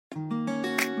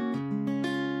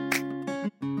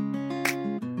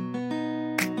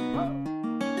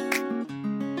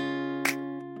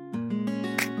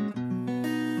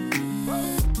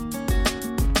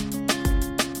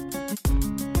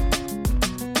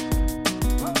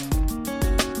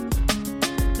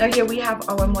Now here we have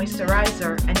our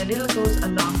moisturizer, and a little goes a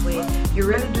long way. You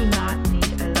really do not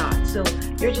need a lot. So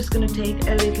you're just going to take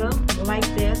a little like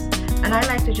this, and I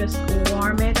like to just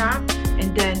warm it up,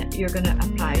 and then you're going to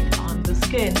apply it on the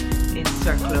skin in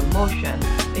circular motion.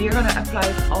 And you're going to apply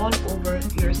it all over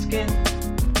your skin.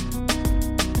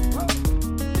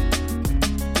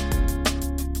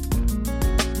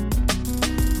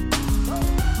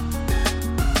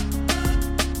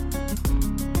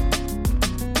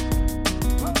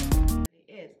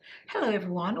 Hello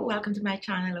everyone, welcome to my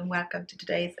channel and welcome to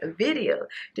today's video.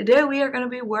 Today we are going to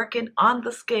be working on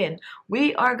the skin.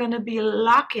 We are going to be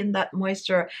locking that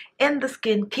moisture in the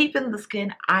skin, keeping the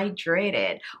skin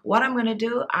hydrated. What I'm going to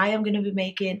do, I am going to be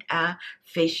making a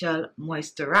facial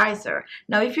moisturizer.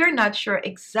 Now if you're not sure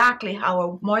exactly how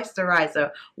a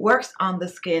moisturizer works on the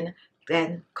skin,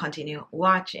 then continue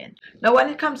watching. Now when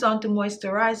it comes on to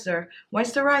moisturizer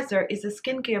is a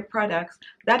skincare product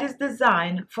that is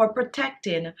designed for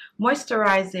protecting,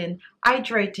 moisturizing,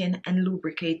 hydrating, and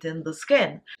lubricating the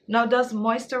skin. Now does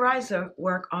moisturizer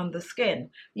work on the skin?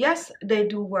 Yes, they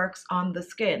do work on the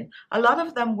skin. A lot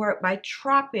of them work by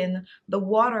trapping the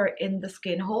water in the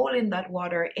skin, holding that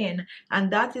water in,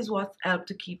 and that is what helps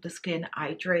to keep the skin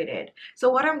hydrated.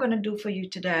 So what I'm going to do for you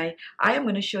today, I am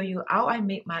going to show you how I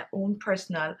make my own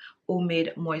personal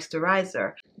homemade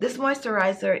moisturizer. This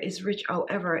moisturizer is rich,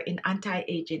 however, in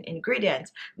anti-aging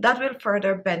ingredients that will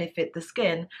further benefit the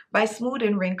skin by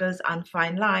smoothing wrinkles and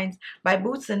fine lines, by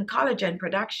boosting collagen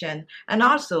production, and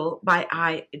also by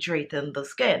hydrating the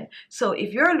skin. So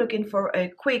if you're looking for a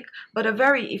quick but a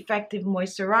very effective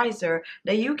moisturizer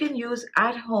that you can use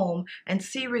at home and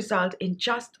see result in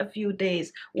just a few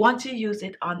days once you use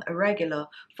it on a regular,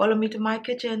 follow me to my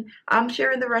kitchen. I'm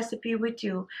sharing the recipe with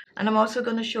you, and I'm also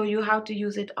going to show you how to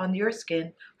use it on your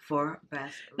skin for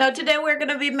best. Now today we're going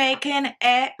to be making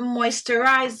a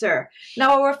moisturizer.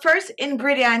 Now our first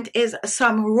ingredient is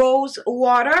some rose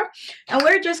water, and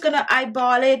we're just going to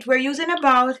eyeball it. We're using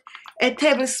about a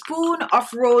tablespoon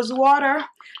of rose water,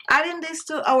 adding this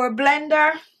to our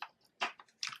blender.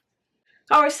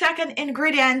 Our second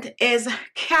ingredient is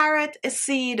carrot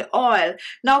seed oil.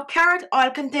 Now carrot oil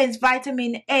contains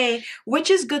vitamin A, which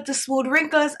is good to smooth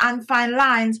wrinkles and fine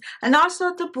lines, and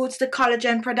also to boost the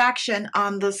collagen production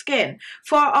on the skin.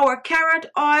 For our carrot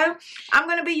oil, I'm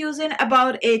going to be using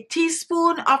about a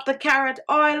teaspoon of the carrot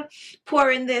oil,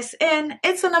 pouring this in.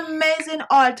 It's an amazing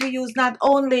oil to use not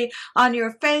only on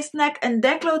your face, neck, and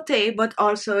décolleté, but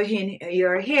also in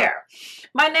your hair.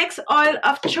 My next oil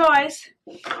of choice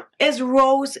is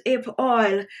rosehip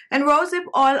oil, and rosehip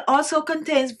oil also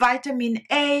contains vitamin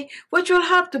A, which will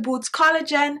help to boost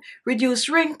collagen, reduce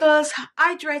wrinkles,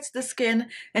 hydrates the skin,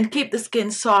 and keep the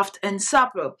skin soft and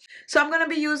supple. So I'm going to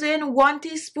be using 1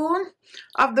 teaspoon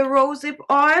of the rosehip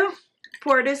oil.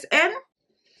 Pour this in.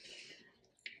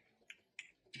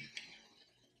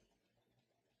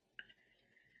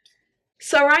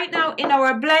 So right now in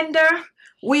our blender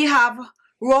we have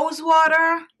rose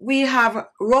water, we have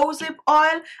rosehip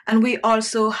oil, and we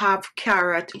also have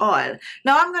carrot oil.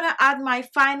 Now I'm going to add my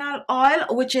final oil,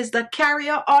 which is the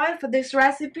carrier oil for this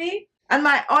recipe. And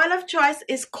my oil of choice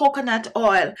is coconut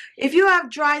oil. If you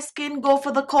have dry skin, go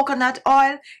for the coconut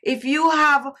oil. If you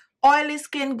have oily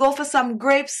skin, go for some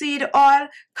grapeseed oil.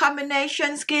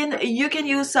 Combination skin, you can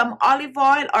use some olive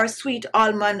oil or sweet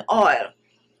almond oil.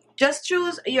 Just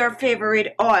choose your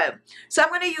favorite oil. So I'm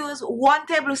going to use 1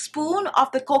 tablespoon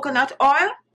of the coconut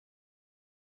oil.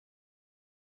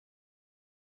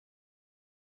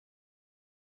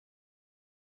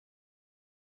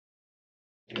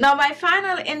 Now my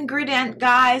final ingredient,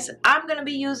 guys, I'm going to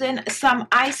be using some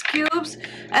ice cubes,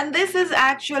 and this is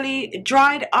actually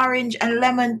dried orange and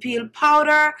lemon peel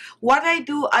powder. What I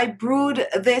do, I brewed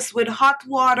this with hot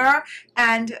water,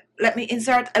 and let me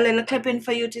insert a little clipping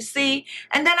for you to see,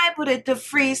 and then I put it to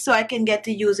freeze so I can get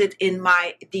to use it in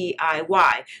my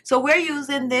DIY. So we're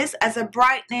using this as a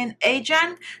brightening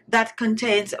agent that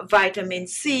contains vitamin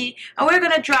C, and we're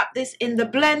going to drop this in the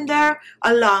blender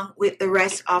along with the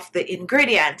rest of the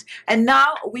ingredients. And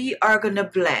now we are going to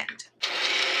blend.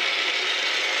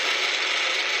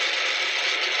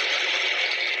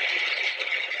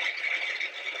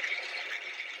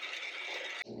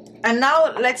 And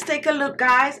now let's take a look,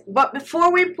 guys. But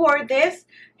before we pour this,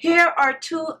 here are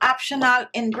 2 optional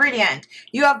ingredients.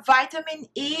 You have vitamin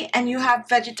E and you have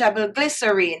vegetable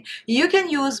glycerine. You can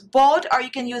use both, or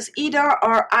you can use either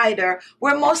or either.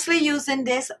 We're mostly using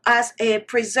this as a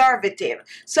preservative.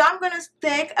 So I'm going to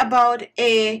take about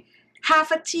a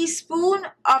half a teaspoon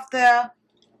of the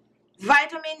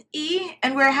vitamin E,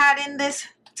 and we're adding this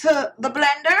to the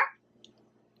blender.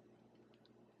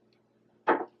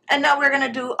 And now we're going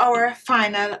to do our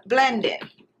final blending.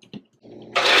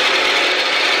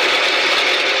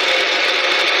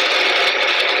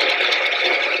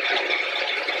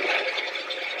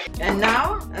 And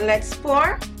now let's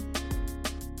pour.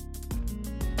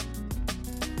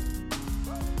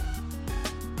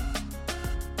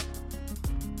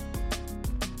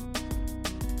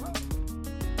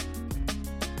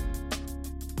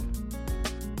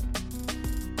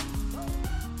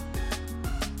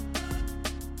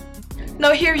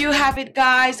 Now here you have it,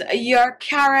 guys, your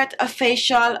Carrot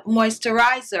Facial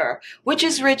Moisturizer, which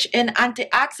is rich in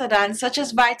antioxidants such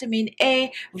as vitamin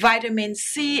A, vitamin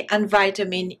C, and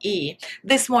vitamin E.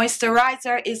 This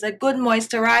moisturizer is a good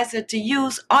moisturizer to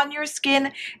use on your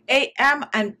skin AM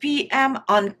and PM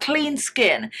on clean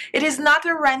skin. It is not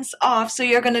a rinse off, so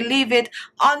you're going to leave it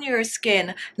on your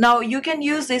skin. Now you can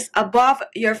use this above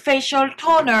your facial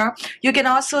toner. You can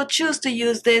also choose to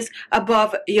use this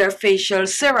above your facial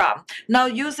serum. Now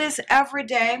use this every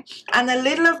day, and a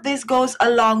little of this goes a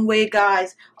long way,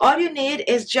 guys. All you need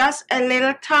is just a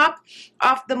little top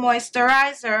of the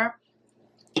moisturizer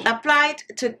applied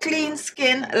to clean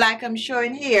skin like I'm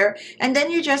showing here, and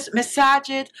then you just massage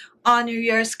it on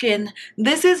your skin.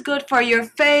 This is good for your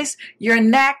face, your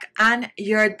neck, and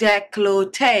your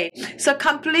décolleté. So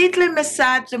completely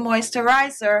massage the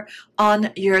moisturizer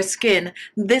on your skin.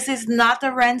 This is not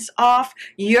a rinse off.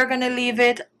 You're gonna leave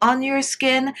it on your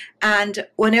skin, and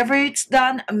whenever it's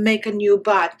done, make a new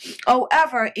bath.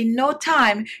 However, in no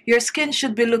time, your skin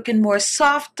should be looking more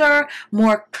softer,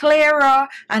 more clearer,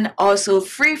 and also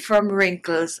free from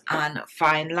wrinkles and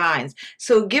fine lines.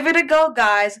 So give it a go,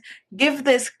 guys. Give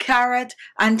this Carrot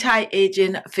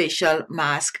Anti-Aging Facial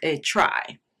Mask a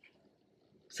try.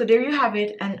 So there you have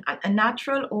it, a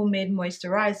natural homemade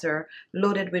moisturizer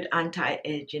loaded with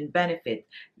anti-aging benefits.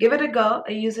 Give it a go,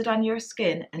 use it on your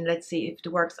skin, and let's see if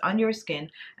it works on your skin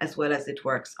as well as it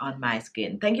works on my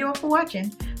skin. Thank you all for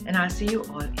watching, and I'll see you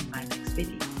all in my next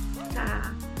video.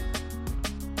 Ta-ta.